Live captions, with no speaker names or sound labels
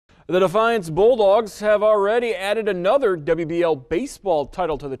The Defiance Bulldogs have already added another WBL baseball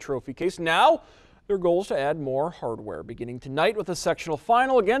title to the trophy case. Now, their goal is to add more hardware, beginning tonight with a sectional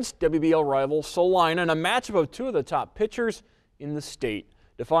final against WBL rival Celina and a matchup of two of the top pitchers in the state.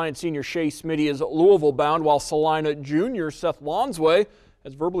 Defiance senior Shea Smitty is Louisville bound, while Celina junior Seth Lonsway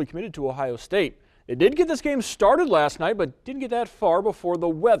has verbally committed to Ohio State. They did get this game started last night, but didn't get that far before the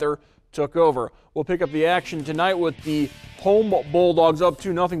weather took over. We'll pick up the action tonight with the home Bulldogs up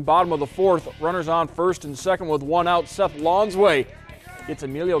 2-0, bottom of the fourth. Runners on first and second with one out. Seth Lonsway gets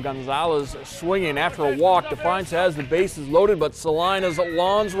Emilio Gonzalez swinging after a walk. Defiance has the bases loaded, but Celina's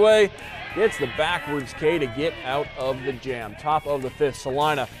Lonsway gets the backwards K to get out of the jam. Top of the fifth,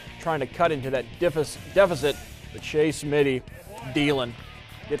 Celina trying to cut into that deficit, but Shea Smitty dealing.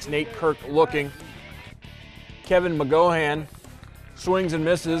 Gets Nate Kirk looking. Kevin McGohan swings and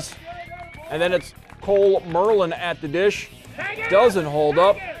misses. And then it's Cole Merlin at the dish. Doesn't hold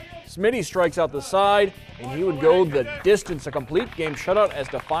up. Smitty strikes out the side, and he would go the distance. A complete game shutout as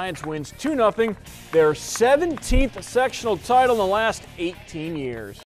Defiance wins 2-0, their 17th sectional title in the last 18 years.